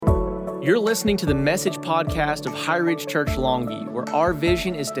You're listening to the Message podcast of High Ridge Church Longview, where our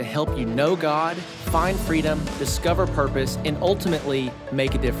vision is to help you know God, find freedom, discover purpose, and ultimately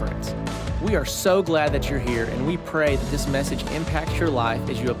make a difference. We are so glad that you're here, and we pray that this message impacts your life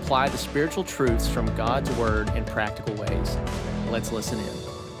as you apply the spiritual truths from God's Word in practical ways. Let's listen in.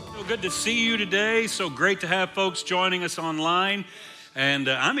 So good to see you today. So great to have folks joining us online, and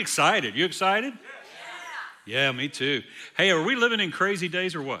I'm excited. You excited? Yeah, me too. Hey, are we living in crazy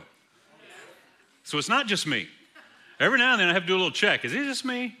days or what? So it's not just me. Every now and then I have to do a little check. Is it just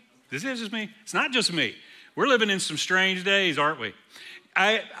me? Is it just me? It's not just me. We're living in some strange days, aren't we?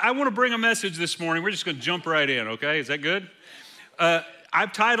 I want to bring a message this morning. We're just going to jump right in, okay? Is that good?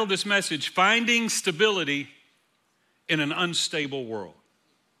 I've titled this message, Finding Stability in an Unstable World.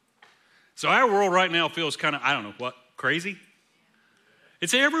 So our world right now feels kind of, I don't know, what, crazy?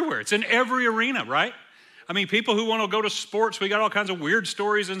 It's everywhere. It's in every arena, right? I mean, people who want to go to sports, we got all kinds of weird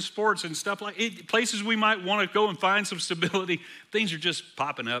stories in sports and stuff like it. Places we might want to go and find some stability. Things are just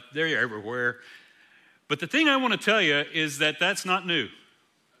popping up. They're everywhere. But the thing I want to tell you is that that's not new.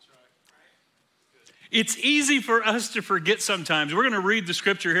 That's right. It's easy for us to forget sometimes. We're going to read the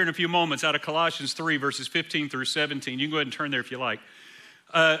scripture here in a few moments out of Colossians 3, verses 15 through 17. You can go ahead and turn there if you like.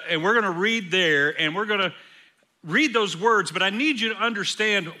 And we're going to read there, and we're going to read those words, but I need you to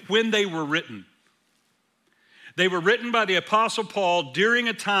understand when they were written. They were written by the Apostle Paul during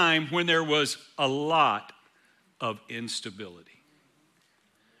a time when there was a lot of instability.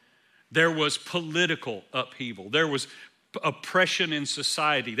 There was political upheaval. There was oppression in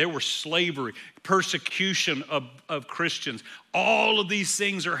society. There was slavery, persecution of Christians. All of these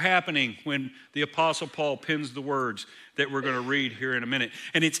things are happening when the Apostle Paul pens the words that we're going to read here in a minute.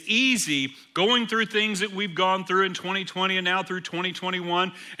 And it's easy going through things that we've gone through in 2020 and now through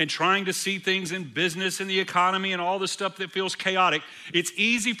 2021 and trying to see things in business and the economy and all the stuff that feels chaotic. It's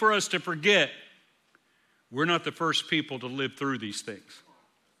easy for us to forget we're not the first people to live through these things.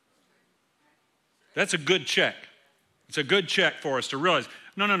 That's a good check. It's a good check for us to realize,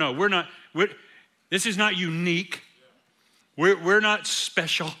 no, we're not, this is not unique. We're not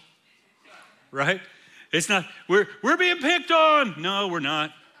special, right? It's not, we're being picked on. No, we're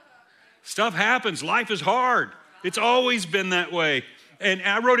not. Stuff happens. Life is hard. It's always been that way. And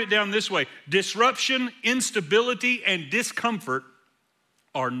I wrote it down this way. Disruption, instability, and discomfort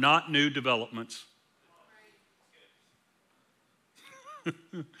are not new developments.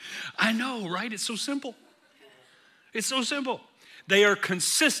 I know, right? It's so simple. It's so simple. They are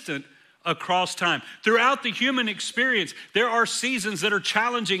consistent across time. Throughout the human experience, there are seasons that are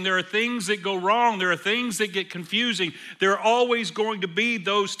challenging. There are things that go wrong. There are things that get confusing. There are always going to be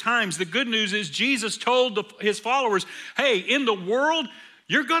those times. The good news is Jesus told his followers, hey, in the world,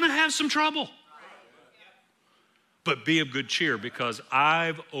 you're going to have some trouble. But be of good cheer because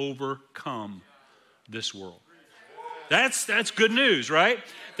I've overcome this world. That's good news, right?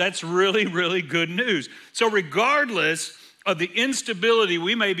 That's really, really good news. So regardless of the instability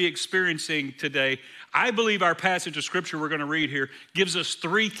we may be experiencing today, I believe our passage of scripture we're going to read here gives us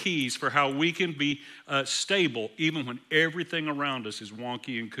three keys for how we can be stable even when everything around us is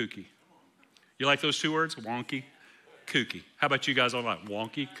wonky and kooky. You like those two words? Wonky, kooky. How about you guys online?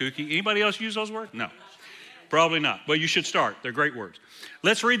 Wonky, kooky. Anybody else use those words? No, probably not. Well, you should start. They're great words.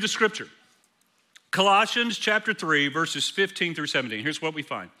 Let's read the scripture. Colossians chapter 3, verses 15 through 17. Here's what we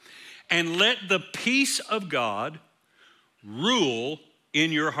find. And let the peace of God rule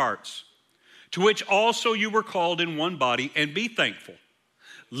in your hearts, to which also you were called in one body, and be thankful.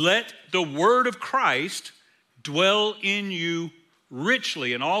 Let the word of Christ dwell in you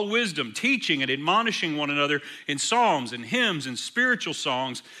richly in all wisdom, teaching and admonishing one another in psalms and hymns and spiritual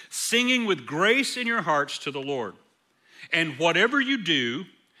songs, singing with grace in your hearts to the Lord. And whatever you do,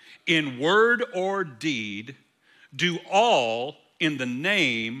 in word or deed, do all in the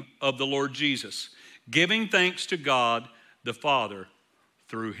name of the Lord Jesus, giving thanks to God the Father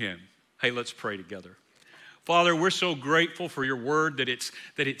through him. Hey, let's pray together. Father, we're so grateful for your word that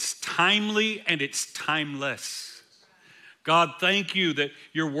it's timely and it's timeless. God, thank you that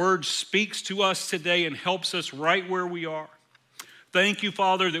your word speaks to us today and helps us right where we are. Thank you,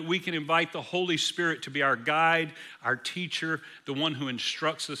 Father, that we can invite the Holy Spirit to be our guide, our teacher, the one who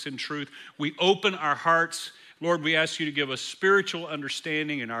instructs us in truth. We open our hearts. Lord, we ask you to give us spiritual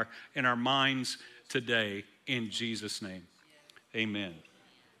understanding in our minds today in Jesus' name. Amen.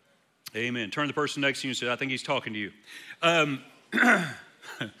 Amen. Turn to the person next to you and say, I think he's talking to you.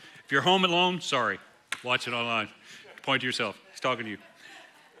 If you're home alone, sorry. Watch it online. Point to yourself. He's talking to you.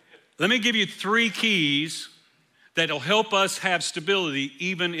 Let me give you three keys that'll help us have stability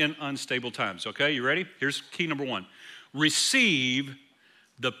even in unstable times. Okay, you ready? Here's key number one. Receive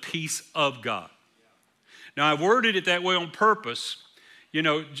the peace of God. Now, I've worded it that way on purpose. You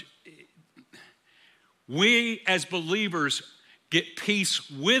know, we as believers get peace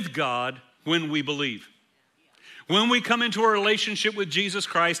with God when we believe. When we come into a relationship with Jesus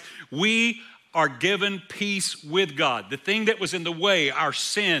Christ, we are given peace with God. The thing that was in the way, our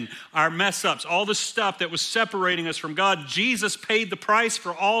sin, our mess ups, all the stuff that was separating us from God, Jesus paid the price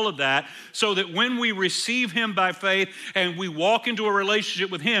for all of that so that when we receive him by faith and we walk into a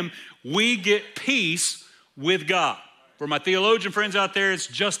relationship with him, we get peace with God. For my theologian friends out there, it's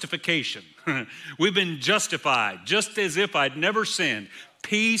justification. We've been justified, just as if I'd never sinned.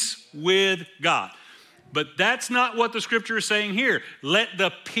 Peace with God. But that's not what the scripture is saying here. Let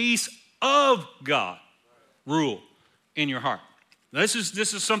the peace of God rule in your heart. This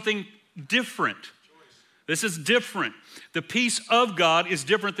is something different. This is different. The peace of God is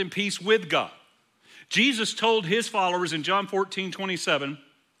different than peace with God. Jesus told his followers in John 14:27,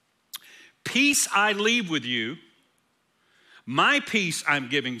 peace I leave with you, my peace I'm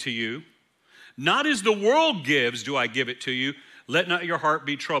giving to you, not as the world gives do I give it to you. Let not your heart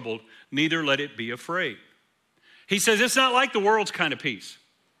be troubled, neither let it be afraid. He says it's not like the world's kind of peace.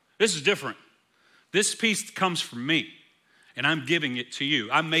 This is different. This peace comes from me, and I'm giving it to you.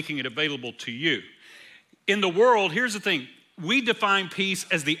 I'm making it available to you. In the world, here's the thing. We define peace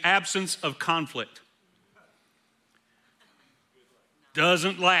as the absence of conflict.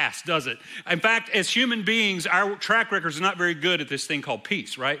 Doesn't last, does it? In fact, as human beings, our track record is not very good at this thing called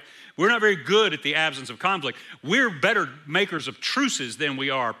peace, right? We're not very good at the absence of conflict. We're better makers of truces than we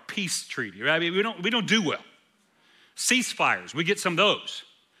are peace treaty, right? I mean, we don't do well. Ceasefires, we get some of those.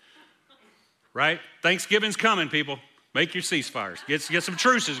 Right? Thanksgiving's coming, people. Make your ceasefires. Get some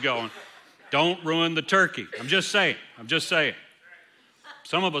truces going. Don't ruin the turkey. I'm just saying.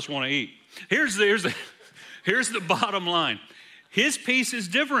 Some of us want to eat. Here's the bottom line. His peace is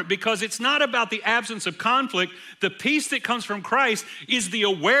different because it's not about the absence of conflict. The peace that comes from Christ is the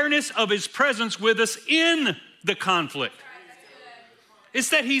awareness of his presence with us in the conflict. It's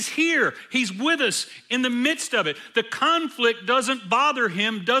that he's here. He's with us in the midst of it. The conflict doesn't bother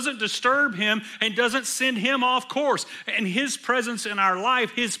him, doesn't disturb him, and doesn't send him off course. And his presence in our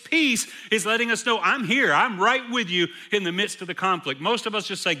life, his peace, is letting us know, I'm here. I'm right with you in the midst of the conflict. Most of us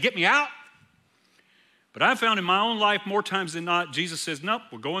just say, get me out. But I've found in my own life more times than not, Jesus says, nope,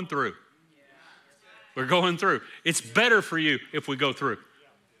 we're going through. We're going through. It's better for you if we go through.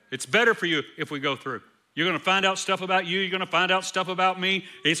 It's better for you if we go through. You're going to find out stuff about you. You're going to find out stuff about me.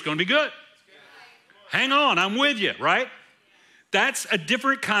 It's going to be good. Hang on, I'm with you, right? That's a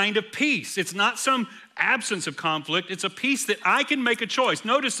different kind of peace. It's not some absence of conflict. It's a peace that I can make a choice.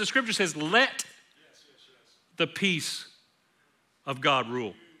 Notice the scripture says, let the peace of God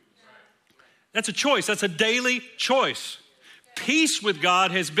rule. That's a choice. That's a daily choice. Peace with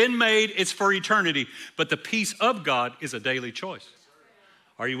God has been made. It's for eternity. But the peace of God is a daily choice.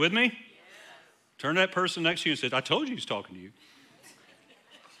 Are you with me? Turn to that person next to you and say, I told you he's talking to you.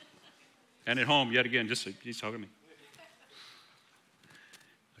 And at home, yet again, just say, he's talking to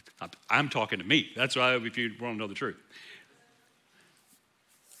me. I'm talking to me. That's why, if you want to know the truth.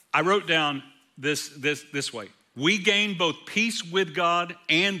 I wrote down this way. We gain both peace with God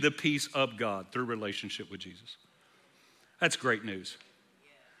and the peace of God through relationship with Jesus. That's great news.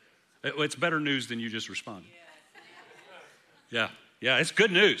 It's better news than you just responded. Yeah, it's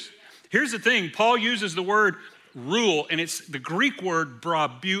good news. Here's the thing. Paul uses the word rule, and it's the Greek word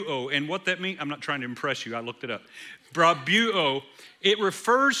brabuo. And what that means, I'm not trying to impress you. I looked it up. Brabuo, it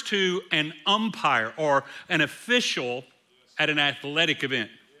refers to an umpire or an official at an athletic event.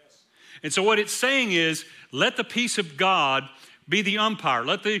 And so what it's saying is, let the peace of God be the umpire.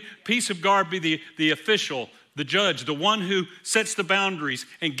 Let the peace of God be the official, the judge, the one who sets the boundaries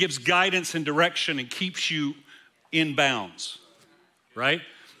and gives guidance and direction and keeps you in bounds, right?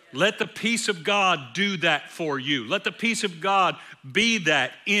 Let the peace of God do that for you. Let the peace of God be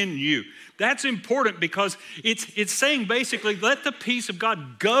that in you. That's important because it's saying basically, let the peace of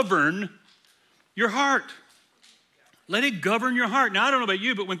God govern your heart. Let it govern your heart. Now, I don't know about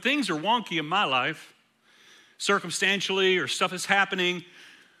you, but when things are wonky in my life, circumstantially or stuff is happening,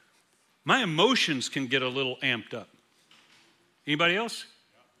 my emotions can get a little amped up. Anybody else?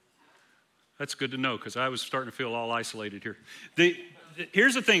 That's good to know because I was starting to feel all isolated here.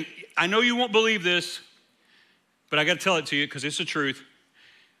 Here's the thing. I know you won't believe this, but I got to tell it to you because it's the truth.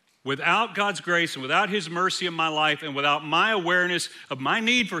 Without God's grace and without his mercy in my life and without my awareness of my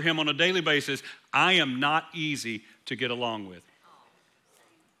need for him on a daily basis, I am not easy to get along with.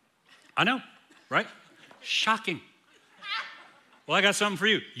 I know, right? Shocking. Well, I got something for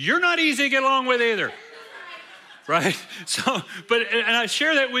you. You're not easy to get along with either. right? And I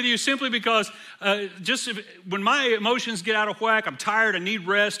share that with you simply because when my emotions get out of whack, I'm tired, I need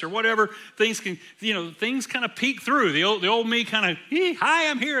rest or whatever, things kind of peek through. The old me kind of, hi,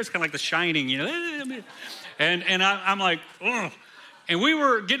 I'm here. It's kind of like The Shining, And I'm like, ugh. And we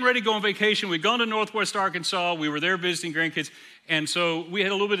were getting ready to go on vacation. We'd gone to Northwest Arkansas. We were there visiting grandkids. And so we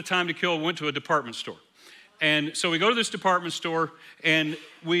had a little bit of time to kill. We went to a department store. And so we go to this department store, and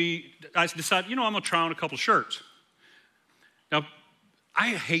I decided, I'm going to try on a couple shirts. Now, I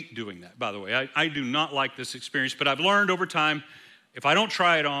hate doing that, by the way. I do not like this experience, but I've learned over time, if I don't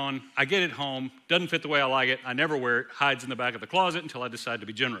try it on, I get it home, doesn't fit the way I like it, I never wear it, hides in the back of the closet until I decide to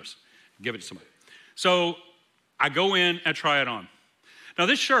be generous, give it to somebody. So I go in and try it on. Now,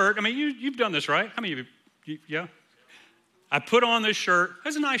 this shirt, you've done this, right? How many of you, yeah? I put on this shirt.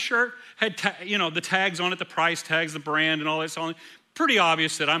 It's a nice shirt. Had the tags on it, the price tags, the brand, and all that. So pretty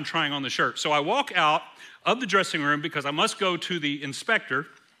obvious that I'm trying on the shirt. So I walk out of the dressing room because I must go to the inspector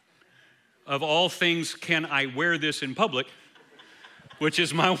of all things. Can I wear this in public? Which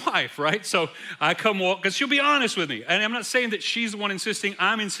is my wife, right? So I come walk because she'll be honest with me, and I'm not saying that she's the one insisting.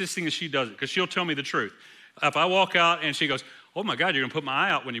 I'm insisting that she does it because she'll tell me the truth. If I walk out and she goes, oh my God, you're gonna put my eye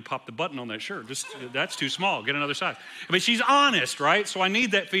out when you pop the button on that shirt. That's too small, get another size. But she's honest, right? So I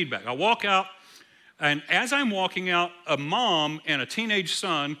need that feedback. I walk out, and as I'm walking out, a mom and a teenage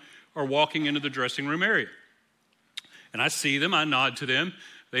son are walking into the dressing room area. And I see them, I nod to them,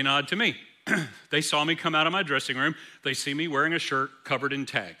 they nod to me. They saw me come out of my dressing room, they see me wearing a shirt covered in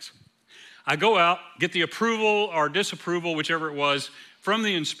tags. I go out, get the approval or disapproval, whichever it was, from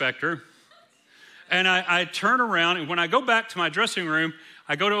the inspector. And I turn around, and when I go back to my dressing room,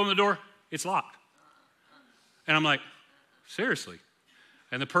 I go to open the door, it's locked. And I'm like, seriously?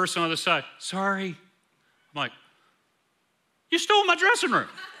 And the person on the side, sorry. I'm like, you stole my dressing room.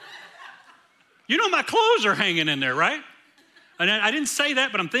 You know my clothes are hanging in there, right? And I didn't say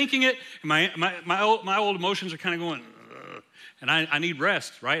that, but I'm thinking it. And my old emotions are kind of going, ugh. And I need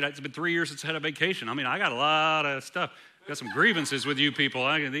rest, right? It's been 3 years since I had a vacation. I got a lot of stuff. Got some grievances with you people.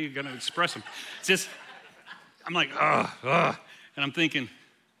 I'm going to express them. It's just, I'm like, ugh. And I'm thinking,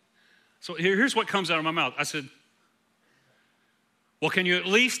 so here's what comes out of my mouth. I said, well, can you at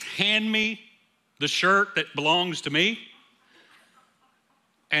least hand me the shirt that belongs to me?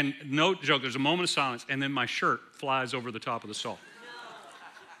 And no joke, there's a moment of silence, and then my shirt flies over the top of the stall.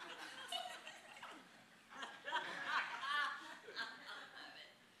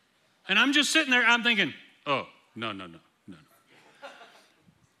 And I'm just sitting there, I'm thinking, oh, no.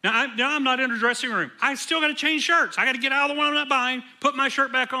 Now I'm not in a dressing room. I still got to change shirts. I got to get out of the one I'm not buying, put my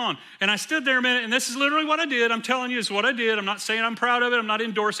shirt back on. And I stood there a minute, and this is literally what I did. I'm telling you, this is what I did. I'm not saying I'm proud of it. I'm not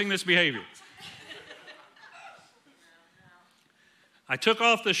endorsing this behavior. I took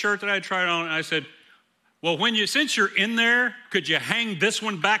off the shirt that I had tried on, and I said, well, since you're in there, could you hang this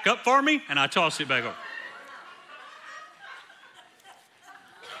one back up for me? And I tossed it back over.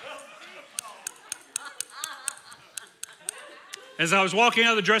 As I was walking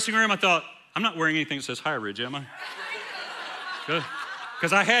out of the dressing room, I thought, I'm not wearing anything that says High Ridge, am I? Good.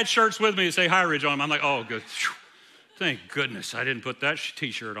 Because I had shirts with me that say High Ridge on them. I'm like, oh, good. Thank goodness I didn't put that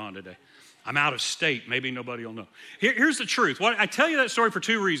t-shirt on today. I'm out of state. Maybe nobody will know. Here's the truth. I tell you that story for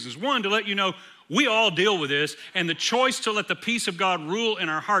two reasons. One, to let you know we all deal with this, and the choice to let the peace of God rule in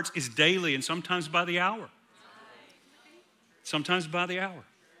our hearts is daily and sometimes by the hour. Sometimes by the hour.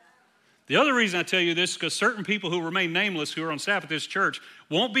 The other reason I tell you this is because certain people who remain nameless who are on staff at this church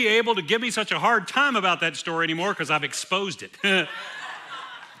won't be able to give me such a hard time about that story anymore because I've exposed it.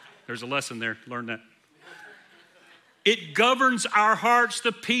 There's a lesson there. Learn that. It governs our hearts.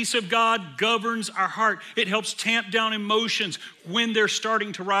 The peace of God governs our heart. It helps tamp down emotions when they're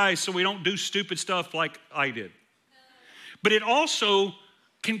starting to rise so we don't do stupid stuff like I did. But it also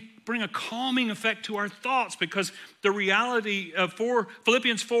can bring a calming effect to our thoughts because the reality of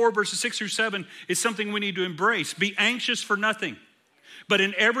Philippians 4 verses 6 through 7 is something we need to embrace. Be anxious for nothing, but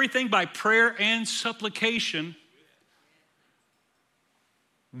in everything by prayer and supplication,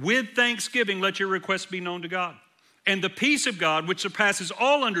 with thanksgiving, let your requests be known to God. And the peace of God, which surpasses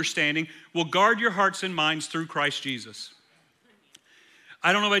all understanding, will guard your hearts and minds through Christ Jesus.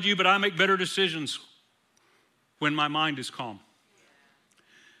 I don't know about you, but I make better decisions when my mind is calm.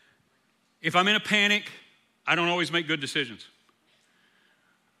 If I'm in a panic, I don't always make good decisions.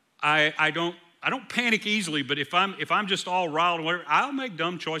 I don't panic easily, but if I'm just all riled and whatever, I'll make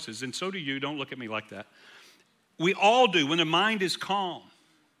dumb choices, and so do you. Don't look at me like that. We all do. When the mind is calm,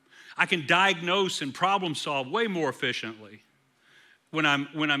 I can diagnose and problem solve way more efficiently when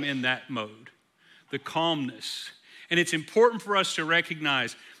I'm in that mode, the calmness. And it's important for us to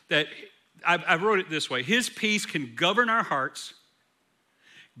recognize that I wrote it this way. His peace can govern our hearts,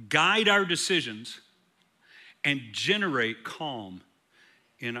 guide our decisions, and generate calm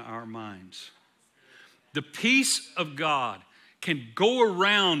in our minds. The peace of God can go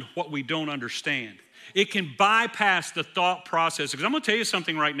around what we don't understand. It can bypass the thought process. Because I'm going to tell you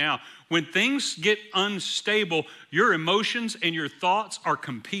something right now. When things get unstable, your emotions and your thoughts are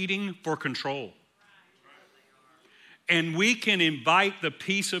competing for control. And we can invite the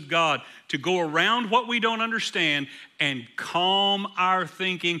peace of God to go around what we don't understand and calm our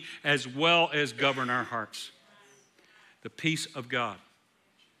thinking as well as govern our hearts. The peace of God.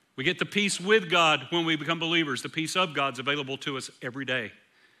 We get the peace with God when we become believers. The peace of God's available to us every day.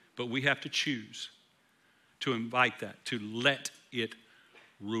 But we have to choose to invite that, to let it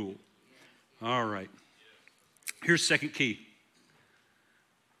rule. All right. Here's second key.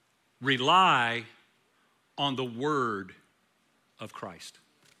 Rely on the word of Christ.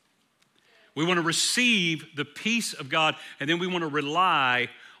 We want to receive the peace of God, and then we want to rely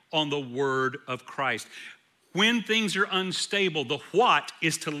on the word of Christ. When things are unstable, the what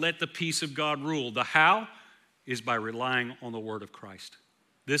is to let the peace of God rule. The how is by relying on the word of Christ.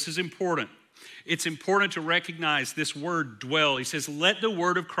 This is important. It's important to recognize this word dwell. He says, let the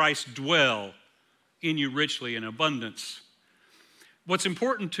word of Christ dwell in you richly in abundance. What's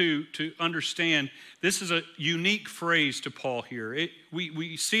important to understand, this is a unique phrase to Paul here.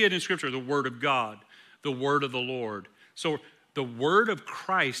 We see it in Scripture, the word of God, the word of the Lord. So the word of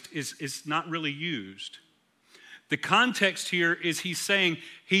Christ is not really used. The context here is he's saying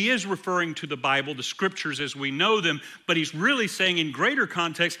he is referring to the Bible, the Scriptures as we know them, but he's really saying in greater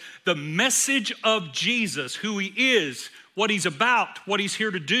context, the message of Jesus, who he is, what he's about, what he's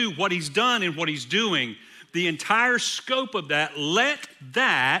here to do, what he's done, and what he's doing. The entire scope of that, let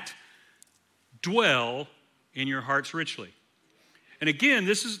that dwell in your hearts richly. And again,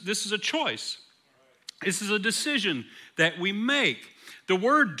 this is a choice. This is a decision that we make. The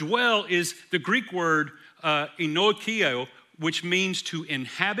word dwell is the Greek word enoikeo, which means to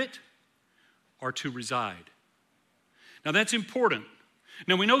inhabit or to reside. Now that's important.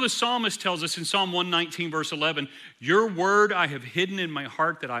 Now we know the psalmist tells us in Psalm 119 verse 11, your word I have hidden in my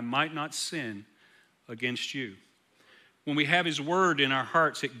heart that I might not sin against you. When we have his word in our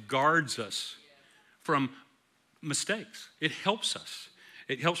hearts, it guards us from mistakes. It helps us.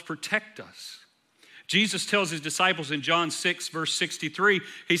 It helps protect us. Jesus tells his disciples in John 6, verse 63,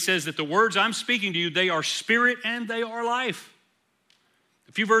 he says that the words I'm speaking to you, they are spirit and they are life.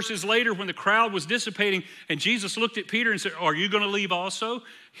 A few verses later, when the crowd was dissipating and Jesus looked at Peter and said, are you going to leave also?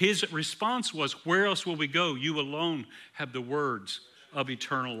 His response was, where else will we go? You alone have the words of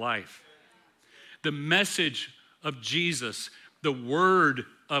eternal life. The message of Jesus, the word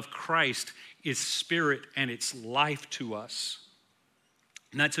of Christ, is spirit and it's life to us.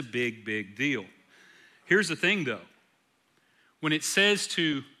 And that's a big, big deal. Here's the thing, though. When it says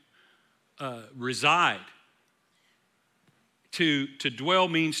to reside, to dwell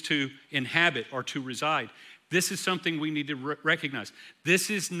means to inhabit or to reside. This is something we need to recognize. This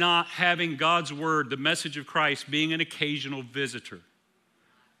is not having God's word, the message of Christ, being an occasional visitor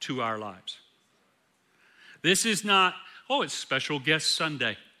to our lives. This is not, it's special guest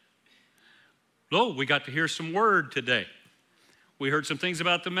Sunday. Oh, we got to hear some word today. We heard some things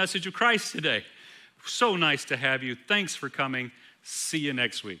about the message of Christ today. So nice to have you. Thanks for coming. See you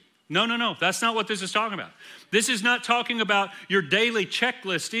next week. No. That's not what this is talking about. This is not talking about your daily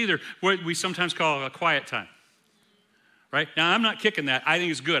checklist either, what we sometimes call a quiet time. Right? Now, I'm not kicking that. I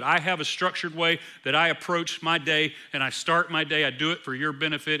think it's good. I have a structured way that I approach my day, and I start my day. I do it for your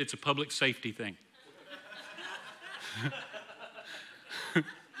benefit. It's a public safety thing.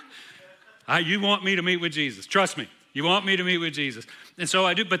 You want me to meet with Jesus. Trust me. You want me to meet with Jesus. And so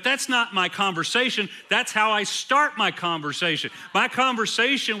I do, but that's not my conversation. That's how I start my conversation. My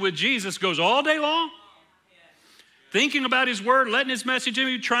conversation with Jesus goes all day long. Thinking about his word, letting his message in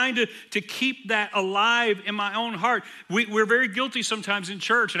me, trying to keep that alive in my own heart. We're very guilty sometimes in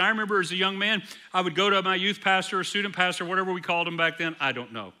church. And I remember as a young man, I would go to my youth pastor or student pastor, whatever we called him back then. I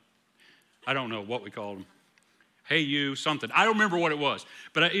don't know what we called him. Hey, you, something. I don't remember what it was.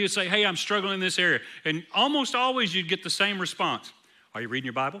 But he would say, hey, I'm struggling in this area. And almost always you'd get the same response. Are you reading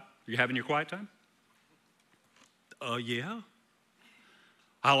your Bible? Are you having your quiet time? Yeah.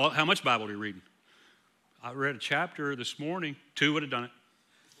 How much Bible are you reading? I read a chapter this morning. 2 would have done it.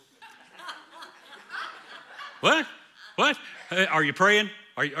 What? Are you praying?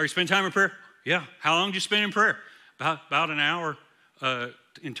 Are you spending time in prayer? Yeah. How long do you spend in prayer? About an hour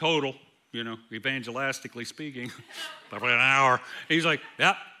in total. evangelistically speaking, about an hour. And he's like,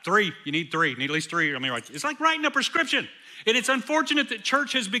 yeah, 3. You need 3. You need at least 3. I mean, it's like writing a prescription. And it's unfortunate that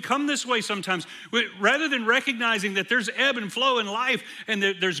church has become this way sometimes. Rather than recognizing that there's ebb and flow in life and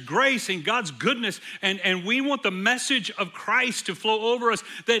that there's grace and God's goodness, and we want the message of Christ to flow over us,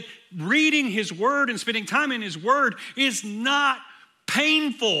 that reading his word and spending time in his word is not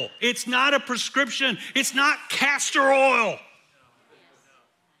painful. It's not a prescription. It's not castor oil.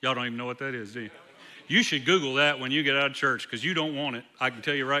 Y'all don't even know what that is, do you? You should Google that when you get out of church because you don't want it. I can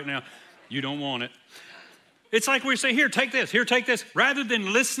tell you right now, you don't want it. It's like we say, here, take this, here, take this. Rather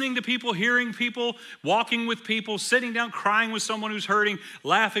than listening to people, hearing people, walking with people, sitting down, crying with someone who's hurting,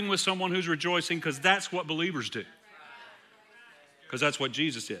 laughing with someone who's rejoicing, because that's what believers do. Because that's what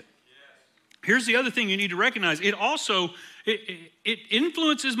Jesus did. Here's the other thing you need to recognize. It also, it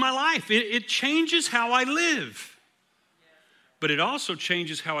influences my life. It changes how I live. But it also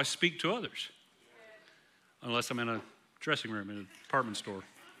changes how I speak to others. Unless I'm in a dressing room in an department store.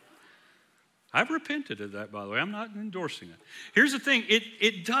 I've repented of that, by the way. I'm not endorsing it. Here's the thing.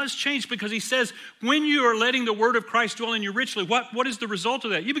 It does change because he says, when you are letting the word of Christ dwell in you richly, what is the result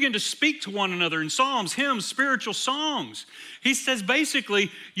of that? You begin to speak to one another in psalms, hymns, spiritual songs. He says,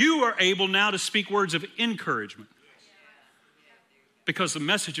 basically, you are able now to speak words of encouragement because the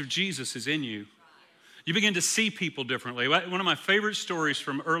message of Jesus is in you. You begin to see people differently. One of my favorite stories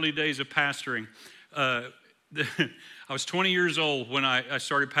from early days of pastoring, I was 20 years old when I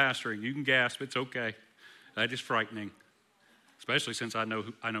started pastoring. You can gasp, it's okay. That is frightening, especially since I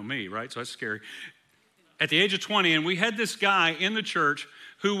know me, right? So that's scary. At the age of 20, and we had this guy in the church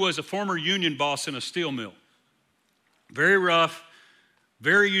who was a former union boss in a steel mill. Very rough,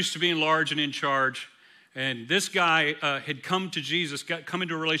 very used to being large and in charge. And this guy had come to Jesus, come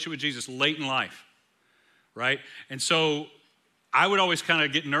into a relationship with Jesus late in life, right? And so I would always kind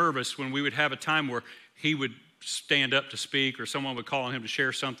of get nervous when we would have a time where he would stand up to speak or someone would call on him to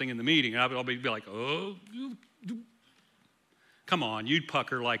share something in the meeting. And I would be like, oh, come on, you'd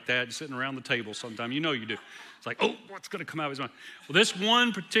pucker like that sitting around the table sometime. You know you do. It's like, oh, what's going to come out of his mouth? Well, this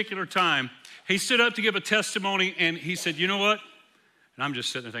one particular time, he stood up to give a testimony and he said, you know what? And I'm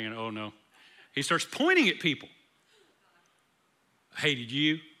just sitting there thinking, oh no. He starts pointing at people. Hated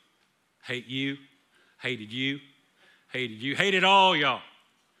you, hate you, hated you, hated you, hated all y'all.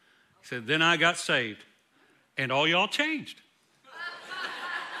 He said, then I got saved. And all y'all changed.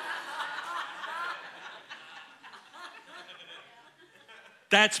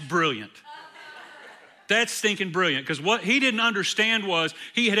 That's brilliant. That's stinking brilliant. Because what he didn't understand was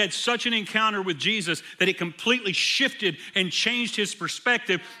he had had such an encounter with Jesus that it completely shifted and changed his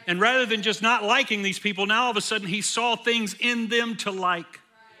perspective. And rather than just not liking these people, now all of a sudden he saw things in them to like.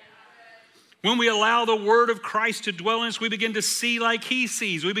 When we allow the word of Christ to dwell in us, we begin to see like he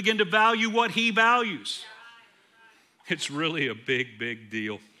sees. We begin to value what he values. It's really a big, big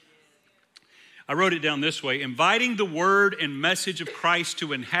deal. I wrote it down this way. Inviting the word and message of Christ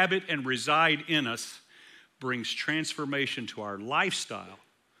to inhabit and reside in us brings transformation to our lifestyle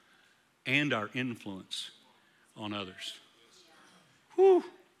and our influence on others. Whew.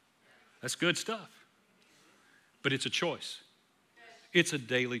 That's good stuff. But it's a choice. It's a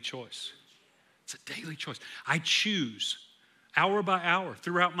daily choice. It's a daily choice. I choose hour by hour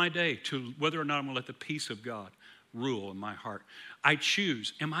throughout my day to whether or not I'm going to let the peace of God rule in my heart. I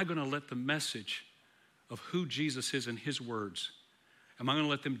choose, am I going to let the message of who Jesus is and his words, am I going to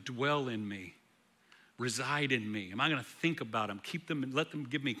let them dwell in me, reside in me? Am I going to think about them, keep them, and let them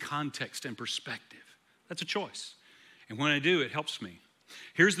give me context and perspective? That's a choice. And when I do, it helps me.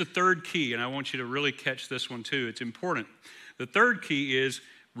 Here's the third key, and I want you to really catch this one too. It's important. The third key is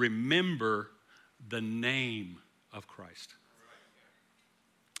remember the name of Christ.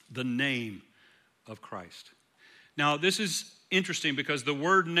 The name of Christ. Now, this is interesting because the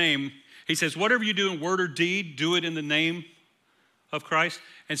word name, he says, whatever you do in word or deed, do it in the name of Christ.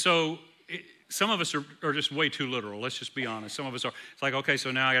 And so some of us are just way too literal. Let's just be honest. Some of us are. It's like, okay,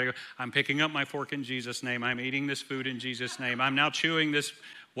 so now I got to go. I'm picking up my fork in Jesus' name. I'm eating this food in Jesus' name. I'm now chewing this,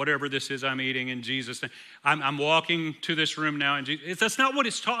 whatever this is I'm eating in Jesus' name. I'm walking to this room now in Jesus. That's not what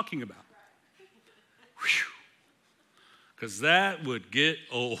it's talking about. Because that would get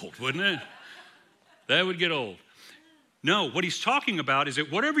old, wouldn't it? That would get old. No, what he's talking about is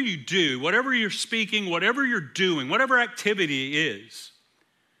that whatever you do, whatever you're speaking, whatever you're doing, whatever activity is,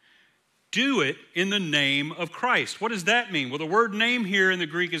 do it in the name of Christ. What does that mean? Well, the word name here in the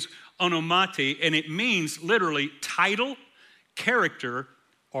Greek is onomati, and it means literally title, character,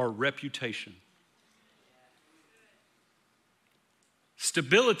 or reputation.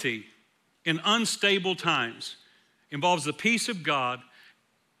 Stability in unstable times involves the peace of God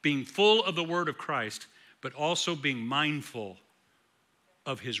being full of the word of Christ, but also being mindful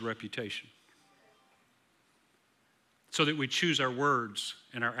of his reputation. So that we choose our words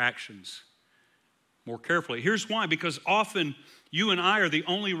and our actions more carefully. Here's why, because often you and I are the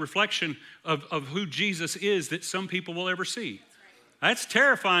only reflection of who Jesus is that some people will ever see. That's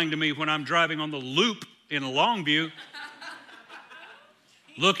terrifying to me when I'm driving on the loop in Longview,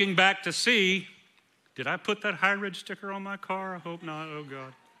 looking back to see, did I put that High Ridge sticker on my car? I hope not. Oh,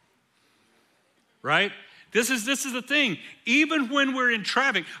 God. Right? This is the thing. Even when we're in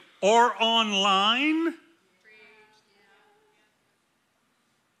traffic or online,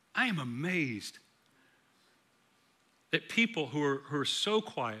 I am amazed that people who are so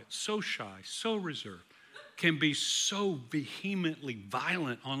quiet, so shy, so reserved, can be so vehemently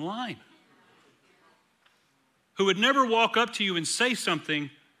violent online. Who would never walk up to you and say something,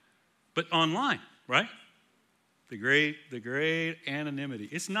 but online, right? The great anonymity.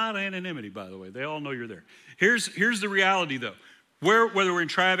 It's not anonymity, by the way. They all know you're there. Here's the reality, though. Whether we're in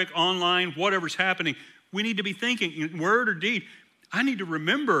traffic, online, whatever's happening, we need to be thinking, in word or deed, I need to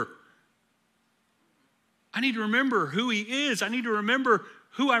remember who he is. I need to remember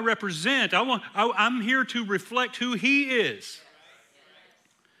who I represent. I'm here to reflect who he is.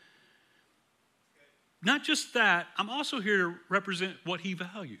 Not just that, I'm also here to represent what he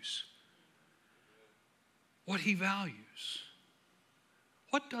values. What he values.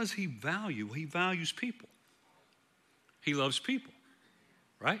 What does he value? He values people. He loves people,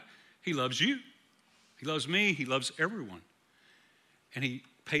 right? He loves you. He loves me. He loves everyone. And he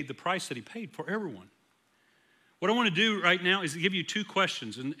paid the price that he paid for everyone. What I want to do right now is to give you two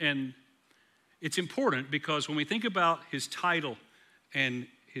questions. And it's important because when we think about his title and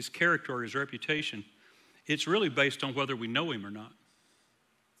his character or his reputation, it's really based on whether we know him or not.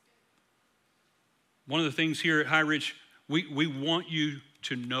 One of the things here at High Ridge, we want you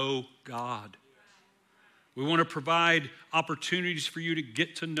to know God. We want to provide opportunities for you to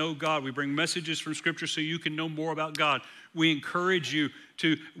get to know God. We bring messages from Scripture so you can know more about God. We encourage you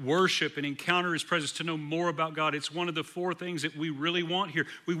to worship and encounter his presence, to know more about God. It's one of the four things that we really want here.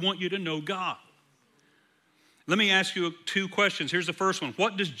 We want you to know God. Let me ask you two questions. Here's the first one.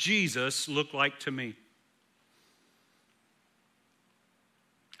 What does Jesus look like to me?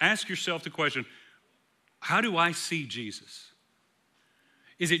 Ask yourself the question, how do I see Jesus?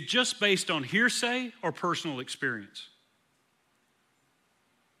 Is it just based on hearsay or personal experience?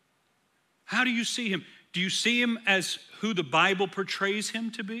 How do you see him? Do you see him as who the Bible portrays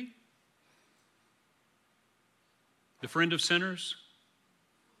him to be? The friend of sinners?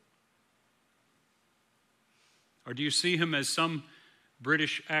 Or do you see him as some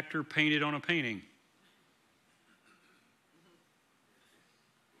British actor painted on a painting?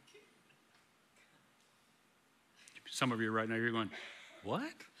 Some of you right now, you're going,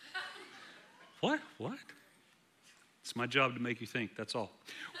 what? What? It's my job to make you think, that's all.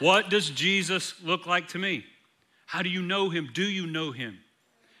 What does Jesus look like to me? How do you know him? Do you know him?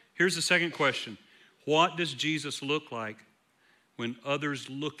 Here's the second question. What does Jesus look like when others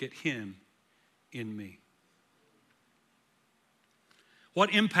look at him in me?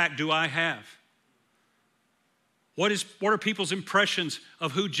 What impact do I have? What are people's impressions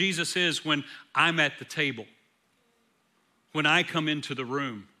of who Jesus is when I'm at the table? When I come into the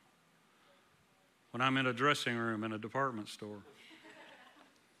room? When I'm in a dressing room in a department store?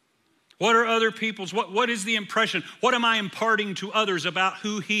 What are other people's, what is the impression? What am I imparting to others about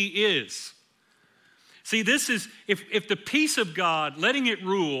who he is? See, this is, if the peace of God, letting it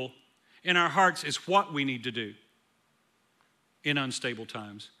rule in our hearts is what we need to do in unstable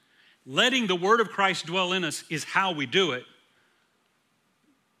times. Letting the word of Christ dwell in us is how we do it.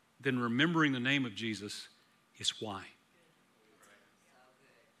 Then remembering the name of Jesus is why.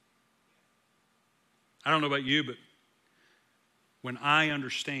 I don't know about you, but when I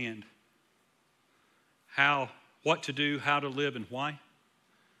understand what to do, how to live, and why,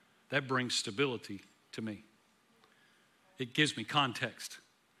 that brings stability to me. It gives me context,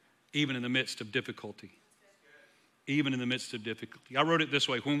 even in the midst of difficulty. Even in the midst of difficulty. I wrote it this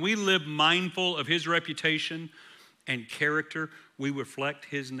way. When we live mindful of his reputation and character, we reflect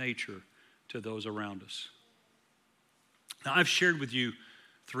his nature to those around us. Now, I've shared with you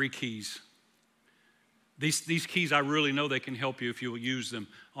 3 keys. These keys, I really know they can help you if you will use them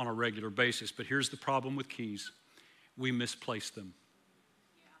on a regular basis. But here's the problem with keys. We misplace them.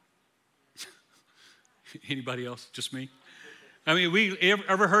 Yeah. Anybody else? Just me? I mean, we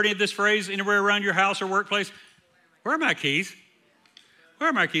ever heard any of this phrase anywhere around your house or workplace? Where are my keys? Where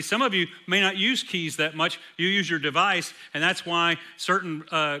are my keys? Some of you may not use keys that much. You use your device, and that's why certain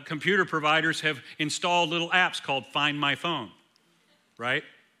computer providers have installed little apps called Find My Phone, right?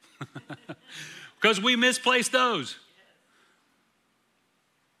 because we misplace those.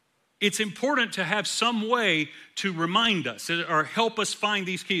 It's important to have some way to remind us or help us find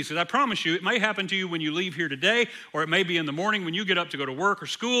these keys. Because I promise you, it may happen to you when you leave here today, or it may be in the morning when you get up to go to work or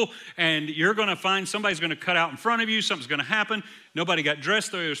school, and you're going to find somebody's going to cut out in front of you, something's going to happen. Nobody got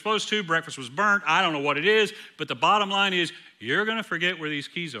dressed the way they were supposed to, breakfast was burnt, I don't know what it is, but the bottom line is you're going to forget where these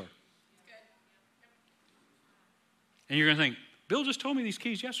keys are. And you're going to think, Bill just told me these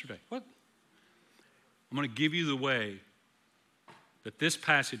keys yesterday. What? I'm going to give you the way that this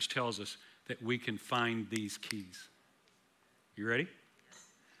passage tells us that we can find these keys. You ready?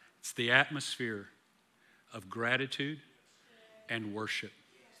 It's the atmosphere of gratitude and worship.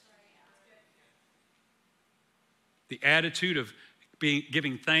 The attitude of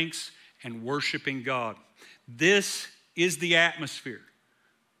giving thanks and worshiping God. This is the atmosphere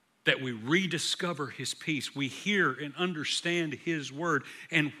that we rediscover his peace. We hear and understand his word,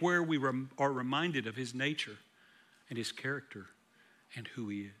 and where we are reminded of his nature and his character and who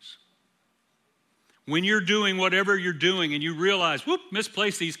he is. When you're doing whatever you're doing and you realize, whoop,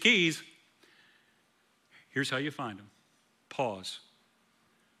 misplaced these keys, here's how you find them. Pause.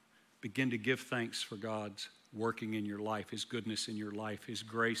 Begin to give thanks for God's working in your life, his goodness in your life, his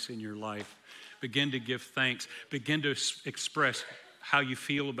grace in your life. Begin to give thanks. Begin to express how you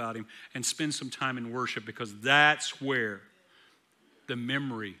feel about him, and spend some time in worship, because that's where the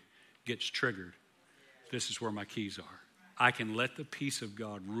memory gets triggered. This is where my keys are. I can let the peace of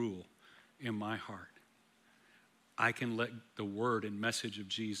God rule in my heart. I can let the word and message of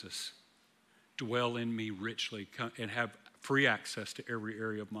Jesus dwell in me richly and have free access to every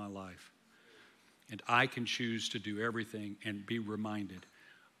area of my life. And I can choose to do everything and be reminded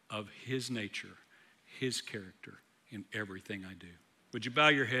of his nature, his character in everything I do. Would you bow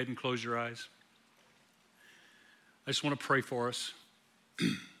your head and close your eyes? I just want to pray for us.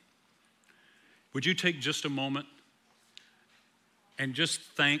 Would you take just a moment and just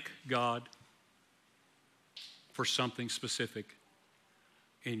thank God for something specific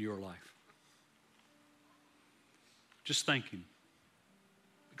in your life? Just thank him.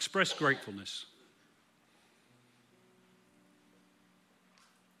 Express gratefulness.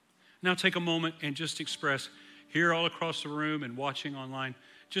 Now take a moment and just express, here all across the room and watching online,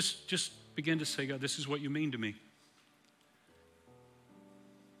 just begin to say, God, this is what you mean to me.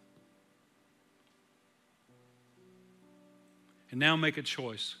 And now make a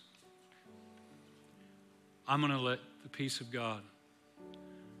choice. I'm going to let the peace of God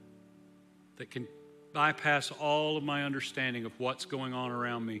that can bypass all of my understanding of what's going on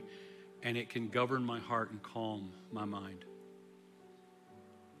around me, and it can govern my heart and calm my mind.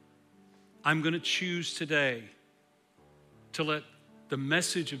 I'm going to choose today to let the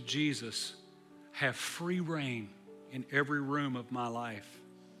message of Jesus have free reign in every room of my life,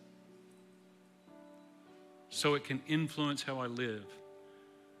 so it can influence how I live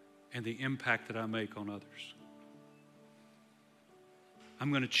and the impact that I make on others. I'm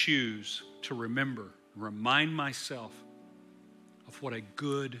going to choose to remind myself of what a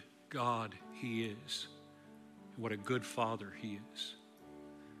good God he is, and what a good Father he is.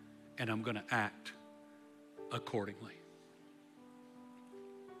 And I'm going to act accordingly.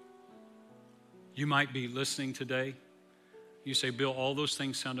 You might be listening today. You say, Bill, all those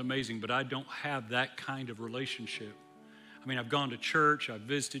things sound amazing, but I don't have that kind of relationship. I mean, I've gone to church, I've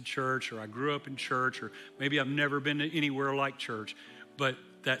visited church, or I grew up in church, or maybe I've never been to anywhere like church, but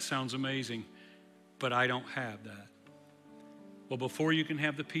that sounds amazing, but I don't have that. Well, before you can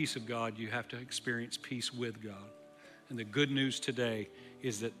have the peace of God, you have to experience peace with God. And the good news today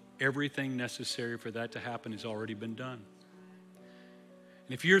is that everything necessary for that to happen has already been done.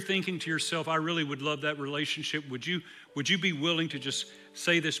 And if you're thinking to yourself, I really would love that relationship, would you be willing to just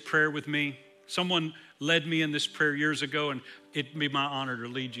say this prayer with me? Someone led me in this prayer years ago, and it'd be my honor to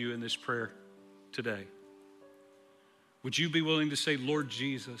lead you in this prayer today. Would you be willing to say, Lord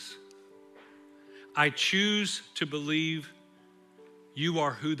Jesus, I choose to believe you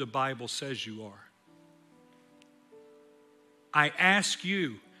are who the Bible says you are. I ask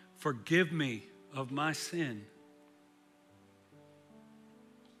you, forgive me of my sin.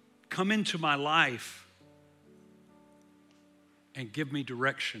 Come into my life and give me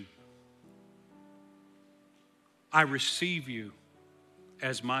direction. I receive you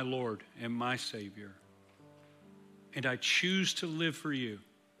as my Lord and my Savior. And I choose to live for you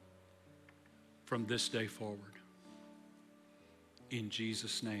from this day forward. In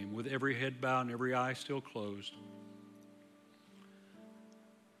Jesus' name, with every head bowed and every eye still closed.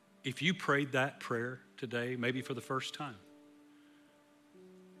 If you prayed that prayer today, maybe for the first time,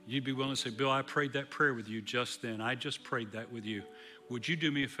 you'd be willing to say, Bill, I prayed that prayer with you just then. I just prayed that with you. would you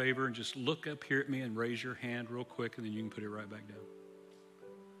do me a favor and just look up here at me and raise your hand real quick, and then you can put it right back down.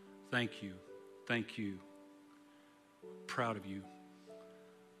 Thank you. Thank you. Proud of you.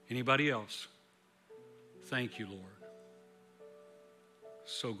 Anybody else? Thank you, Lord.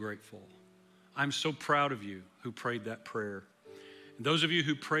 So grateful. I'm so proud of you who prayed that prayer. And those of you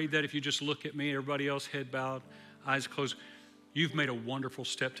who prayed that, if you just look at me, everybody else head bowed, eyes closed, you've made a wonderful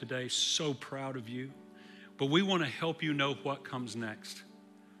step today. So proud of you. But we want to help you know what comes next.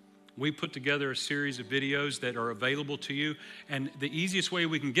 We put together a series of videos that are available to you, and the easiest way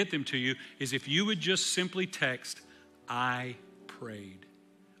we can get them to you is if you would just simply text, I prayed.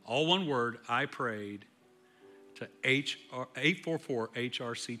 All one word, I prayed, to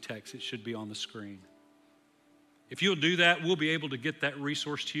 844-HRC text. It should be on the screen. If you'll do that, we'll be able to get that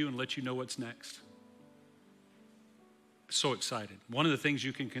resource to you and let you know what's next. So excited. One of the things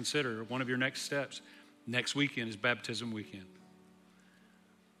you can consider, one of your next steps, next weekend is baptism weekend.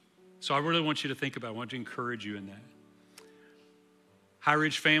 So I really want you to think about it. I want to encourage you in that. High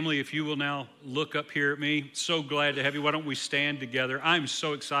Ridge family, if you will now look up here at me, so glad to have you. Why don't we stand together? I'm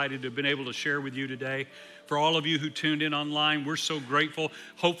so excited to have been able to share with you today. For all of you who tuned in online, we're so grateful.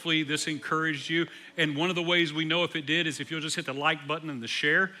 Hopefully this encouraged you. And one of the ways we know if it did is if you'll just hit the like button and the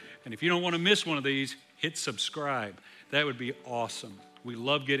share. And if you don't want to miss one of these, hit subscribe. That would be awesome. We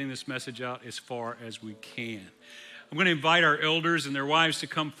love getting this message out as far as we can. I'm going to invite our elders and their wives to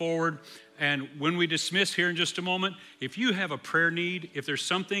come forward. And when we dismiss here in just a moment, if you have a prayer need, if there's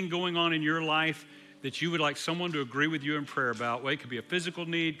something going on in your life that you would like someone to agree with you in prayer about, well, it could be a physical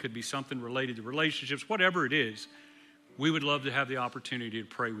need, could be something related to relationships, whatever it is, we would love to have the opportunity to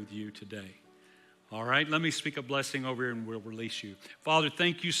pray with you today. All right, let me speak a blessing over here and we'll release you. Father,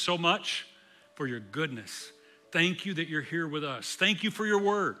 thank you so much for your goodness. Thank you that you're here with us. Thank you for your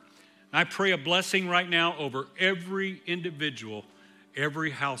word. I pray a blessing right now over every individual,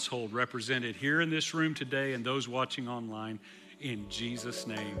 every household represented here in this room today and those watching online. In Jesus'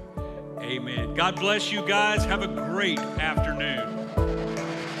 name, amen. God bless you guys. Have a great afternoon.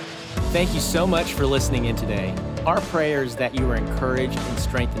 Thank you so much for listening in today. Our prayer is that you are encouraged and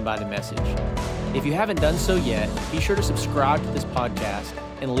strengthened by the message. If you haven't done so yet, be sure to subscribe to this podcast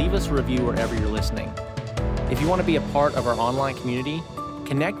and leave us a review wherever you're listening. If you want to be a part of our online community,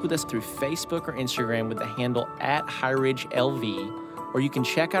 connect with us through Facebook or Instagram with the handle @HighRidgeLV, or you can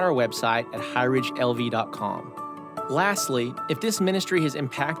check out our website at highridgelv.com. Lastly, if this ministry has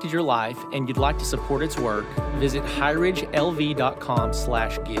impacted your life and you'd like to support its work, visit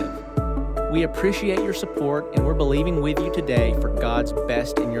highridgelv.com/give. We appreciate your support and we're believing with you today for God's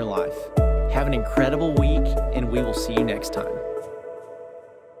best in your life. Have an incredible week and we will see you next time.